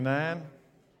9.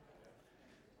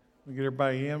 We get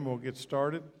everybody in, we'll get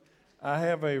started. I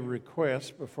have a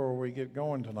request before we get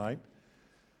going tonight.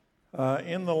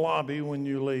 In the lobby, when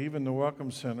you leave, in the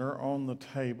Welcome Center, on the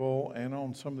table and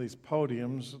on some of these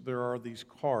podiums, there are these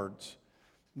cards.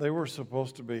 They were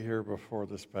supposed to be here before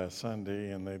this past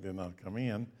Sunday, and they did not come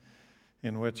in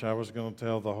which I was going to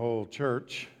tell the whole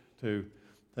church to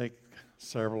take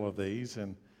several of these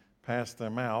and pass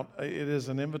them out. It is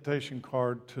an invitation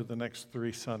card to the next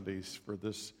 3 Sundays for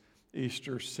this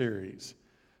Easter series.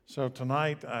 So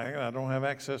tonight, I don't have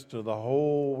access to the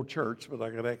whole church, but I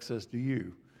got access to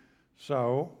you.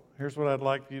 So here's what I'd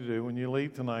like you to do. When you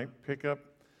leave tonight, pick up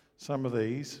some of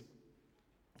these,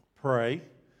 pray,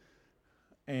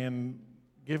 and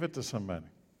give it to somebody.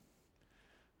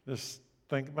 Just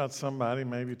think about somebody,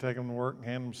 maybe take them to work and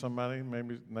hand them to somebody,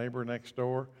 maybe neighbor next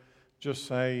door. Just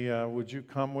say, would you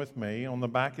come with me? On the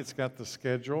back, it's got the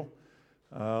schedule,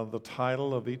 the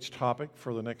title of each topic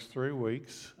for the next 3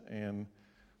 weeks, and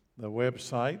the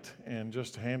website, and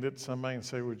just hand it to somebody and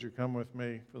say, would you come with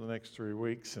me for the next 3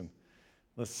 weeks? And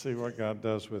let's see what God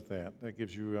does with that. That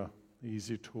gives you an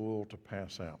easy tool to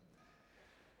pass out.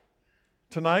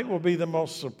 Tonight will be the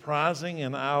most surprising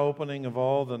and eye-opening of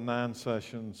all the 9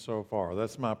 sessions so far.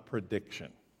 That's my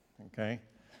prediction, okay?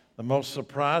 The most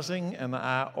surprising and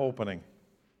eye-opening.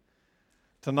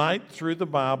 Tonight, through the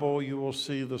Bible, you will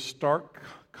see the stark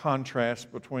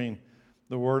contrast between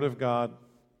the Word of God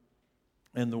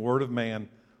and the Word of man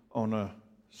on a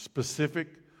specific,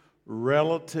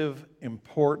 relative,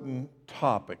 important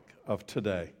topic of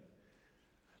today.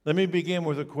 Let me begin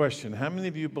with a question. How many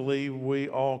of you believe we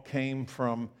all came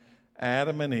from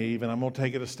Adam and Eve? And I'm going to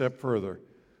take it a step further.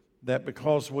 That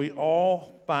because we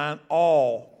all find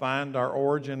our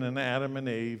origin in Adam and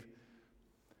Eve,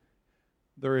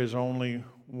 there is only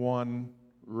one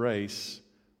race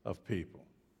of people.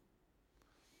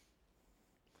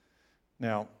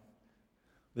 Now,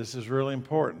 this is really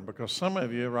important because some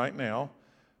of you right now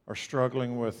are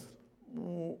struggling with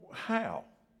how?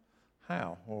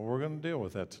 How? Well, we're going to deal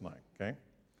with that tonight, okay?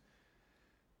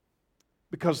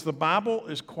 Because the Bible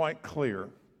is quite clear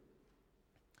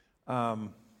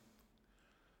about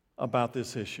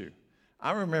this issue.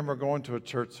 I remember going to a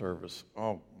church service,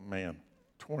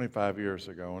 25 years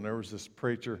ago, and there was this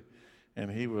preacher,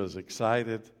 and he was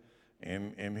excited,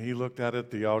 and he looked out at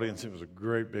the audience. It was a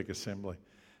great big assembly,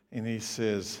 and he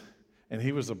says, and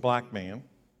he was a black man.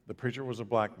 The preacher was a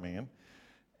black man,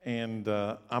 and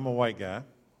I'm a white guy,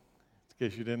 in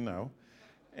case you didn't know,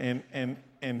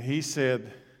 and he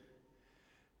said,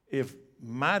 if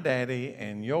my daddy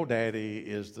and your daddy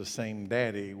is the same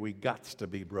daddy, we gots to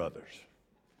be brothers.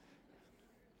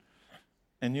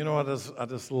 And you know, I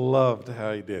just loved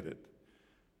how he did it.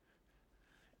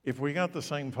 If we got the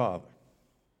same father,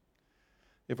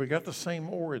 if we got the same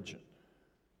origin,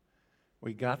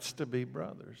 we gots to be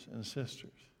brothers and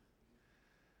sisters.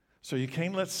 So you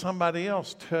can't let somebody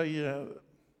else tell you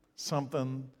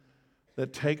something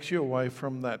that takes you away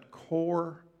from that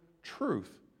core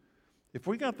truth. If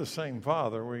we got the same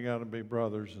father, we got to be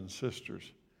brothers and sisters.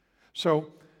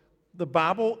 So the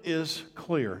Bible is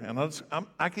clear, and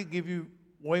I could give you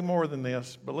way more than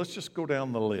this, but let's just go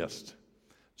down the list.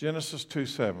 Genesis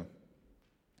 2:7.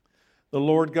 The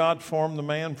Lord God formed the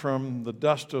man from the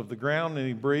dust of the ground, and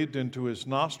he breathed into his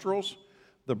nostrils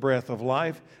the breath of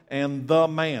life, and the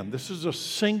man, this is a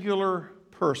singular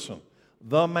person,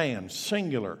 the man,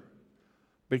 singular,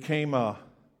 became a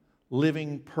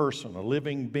living person, a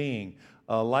living being,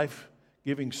 a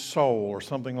life-giving soul, or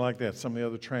something like that, some of the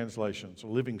other translations, a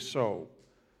living soul.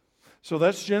 So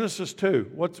that's Genesis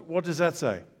 2. What does that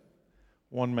say?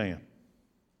 One man.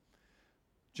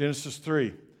 Genesis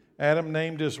 3. Adam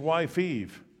named his wife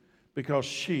Eve because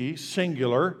she,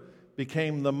 singular,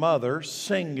 became the mother,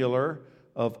 singular,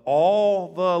 of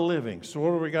all the living. So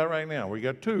what do we got right now? We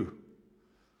got 2.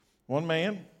 One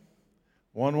man,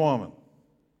 one woman.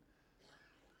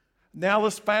 Now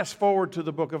let's fast forward to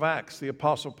the book of Acts. The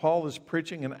Apostle Paul is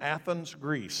preaching in Athens,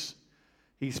 Greece.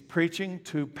 He's preaching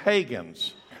to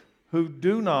pagans who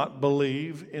do not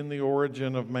believe in the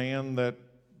origin of man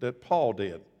that Paul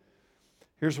did.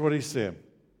 Here's what he said.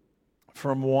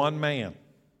 From one man,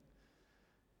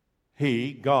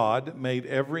 he, God, made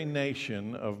every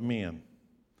nation of men,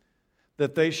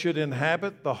 that they should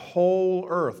inhabit the whole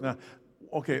earth. Now,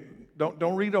 okay,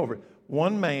 don't read over it.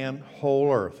 One man,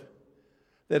 whole earth.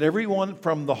 That everyone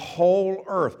from the whole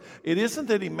earth. It isn't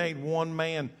that he made one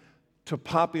man to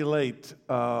populate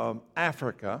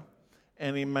Africa,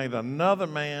 and he made another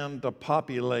man to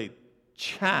populate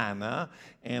China,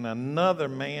 and another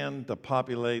man to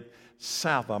populate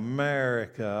South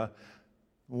America.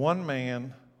 One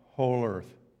man, whole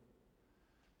earth.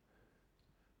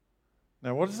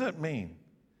 Now, what does that mean?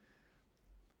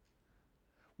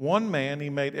 One man,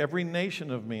 he made every nation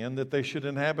of men that they should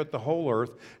inhabit the whole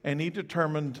earth, and he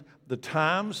determined the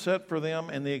time set for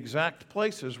them and the exact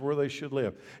places where they should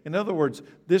live. In other words,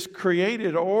 this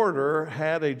created order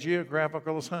had a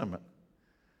geographical assignment.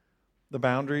 The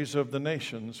boundaries of the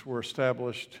nations were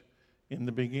established in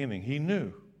the beginning. He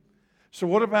knew. So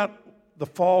what about the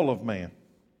fall of man?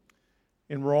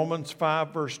 In Romans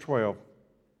 5, verse 12.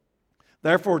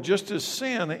 Therefore, just as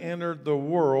sin entered the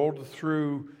world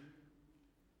through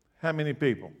how many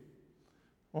people?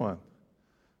 One.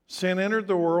 Sin entered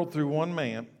the world through one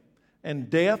man, and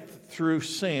death through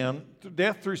sin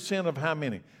of how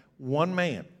many? One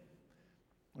man.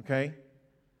 Okay?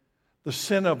 The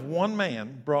sin of one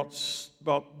man brought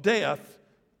death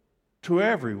to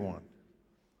everyone.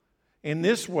 In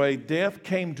this way, death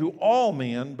came to all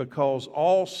men because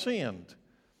all sinned.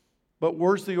 But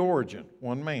where's the origin?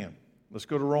 One man. Let's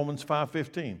go to Romans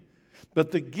 5:15.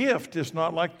 But the gift is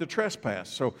not like the trespass.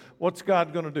 So what's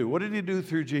God going to do? What did he do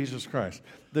through Jesus Christ?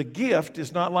 The gift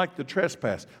is not like the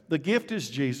trespass. The gift is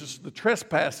Jesus. The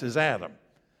trespass is Adam.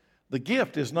 The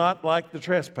gift is not like the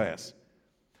trespass.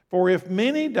 For if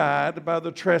many died by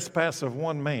the trespass of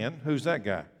one man, who's that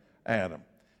guy? Adam.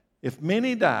 If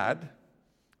many died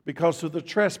because of the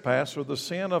trespass or the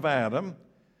sin of Adam,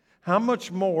 how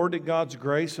much more did God's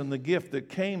grace and the gift that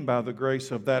came by the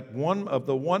grace of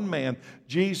the one man,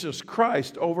 Jesus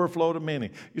Christ, overflow to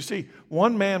many? You see,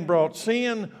 one man brought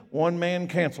sin, one man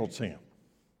canceled sin.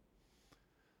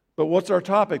 But what's our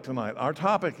topic tonight? Our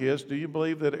topic is, do you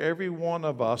believe that every one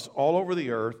of us all over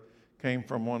the earth came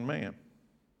from one man?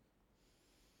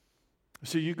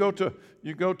 See, you go to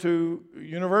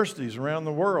universities around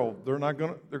the world, they're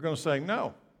going to say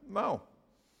no.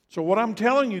 So what I'm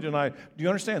telling you tonight, do you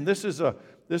understand? This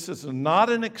is not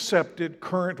an accepted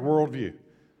current worldview.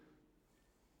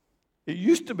 It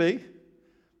used to be.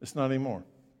 It's not anymore.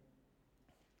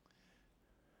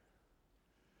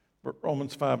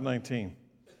 Romans 5:19.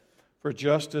 For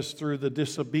justice through the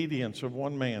disobedience of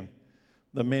one man,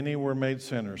 the many were made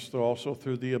sinners. So also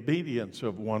through the obedience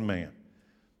of one man,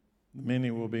 the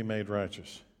many will be made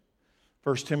righteous.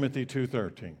 1 Timothy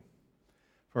 2:13.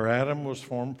 For Adam was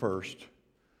formed first,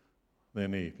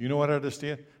 then Eve. You know what I just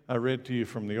did? I read to you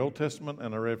from the Old Testament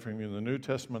and I read from you the New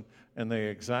Testament, and they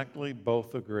exactly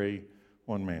both agree,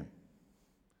 one man.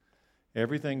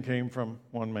 Everything came from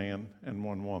one man and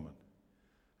one woman,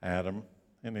 Adam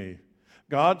and Eve.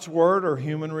 God's word or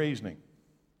human reasoning?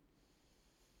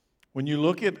 When you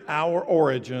look at our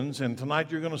origins, and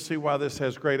tonight you're going to see why this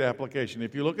has great application.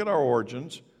 If you look at our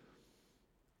origins,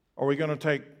 are we going to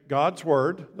take God's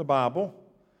word, the Bible,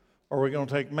 or are we going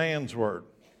to take man's word?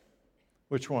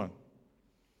 Which one?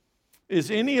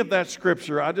 Is any of that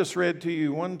scripture I just read to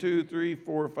you, 1, 2, 3,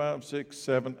 4, 5, 6,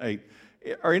 7, 8,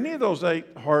 are any of those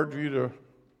 8 hard for you to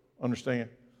understand?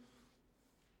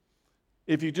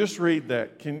 If you just read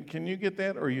that, can you get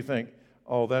that? Or you think,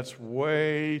 oh, that's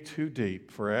way too deep.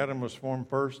 For Adam was formed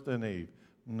first, then Eve.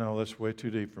 No, that's way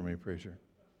too deep for me, preacher.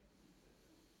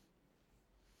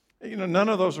 You know, none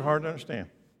of those are hard to understand.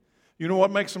 You know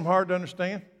what makes them hard to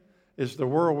understand? Is the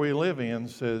world we live in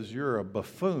says you're a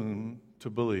buffoon to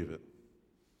believe it.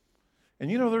 And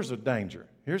you know there's a danger.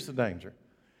 Here's the danger.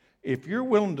 If you're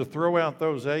willing to throw out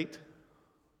those 8,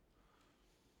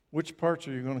 which parts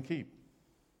are you going to keep?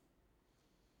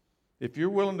 If you're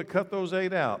willing to cut those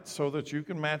 8 out so that you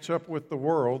can match up with the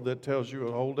world that tells you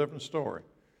a whole different story,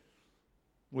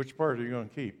 which part are you going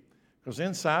to keep? Because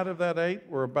inside of that 8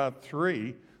 were about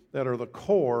 3 that are the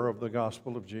core of the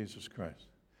gospel of Jesus Christ.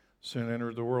 Sin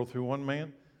entered the world through one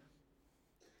man.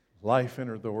 Life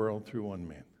entered the world through one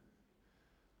man.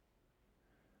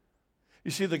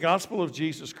 You see, the gospel of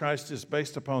Jesus Christ is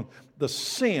based upon the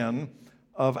sin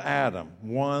of Adam,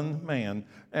 one man,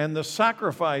 and the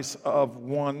sacrifice of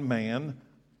one man,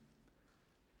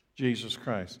 Jesus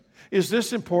Christ. Is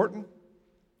this important?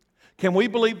 Can we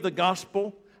believe the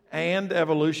gospel and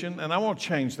evolution? And I want to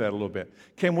change that a little bit.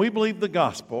 Can we believe the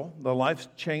gospel, the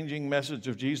life-changing message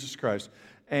of Jesus Christ,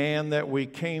 and that we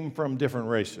came from different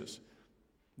races?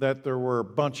 That there were a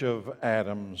bunch of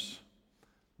Adams,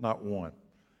 not one.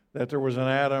 That there was an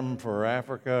Adam for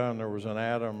Africa, and there was an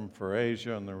Adam for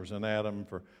Asia, and there was an Adam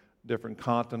for different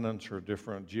continents or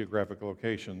different geographic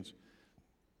locations.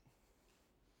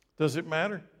 Does it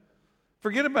matter?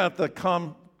 Forget about the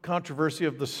controversy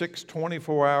of the 6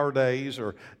 24-hour days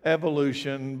or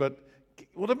evolution, but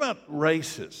what about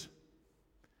races?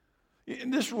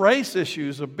 And this race issue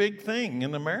is a big thing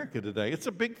in America today. It's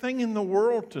a big thing in the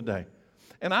world today.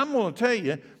 And I'm going to tell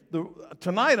you,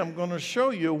 tonight I'm going to show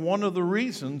you one of the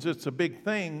reasons it's a big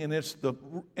thing, and it's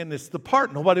the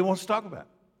part nobody wants to talk about.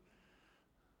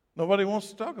 Nobody wants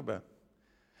to talk about.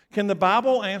 Can the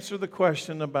Bible answer the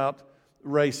question about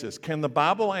races? Can the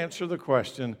Bible answer the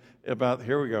question about,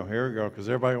 here we go, because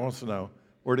everybody wants to know,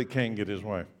 where did Cain get his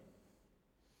wife?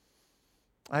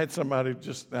 I had somebody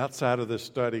just outside of this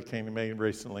study came to me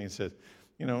recently and said,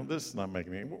 this is not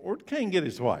making any, where did Cain get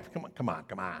his wife? Come on.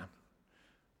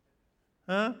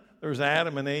 Huh? There's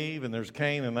Adam and Eve, and there's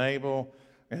Cain and Abel,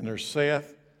 and there's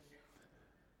Seth.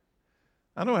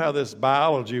 I know how this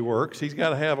biology works. He's got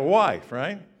to have a wife,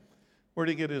 right? Where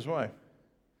did he get his wife?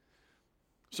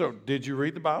 So, did you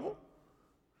read the Bible?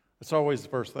 That's always the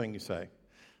first thing you say.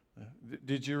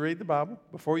 Did you read the Bible?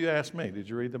 Before you ask me, did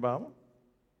you read the Bible?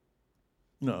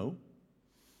 No.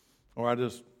 Or I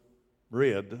just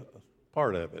read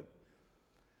part of it.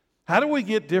 How do we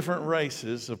get different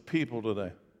races of people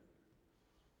today?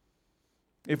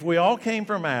 If we all came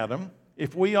from Adam,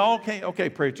 okay,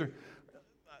 preacher,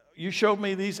 you showed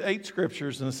me these 8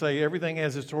 scriptures and say everything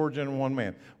has its origin in one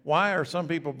man. Why are some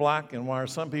people black, and why are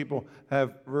some people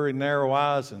have very narrow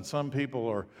eyes, and some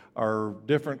people are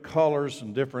different colors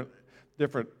and different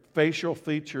facial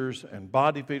features and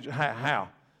body features? How?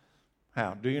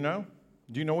 Do you know?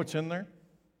 Do you know what's in there?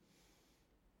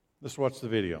 Let's watch the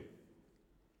video.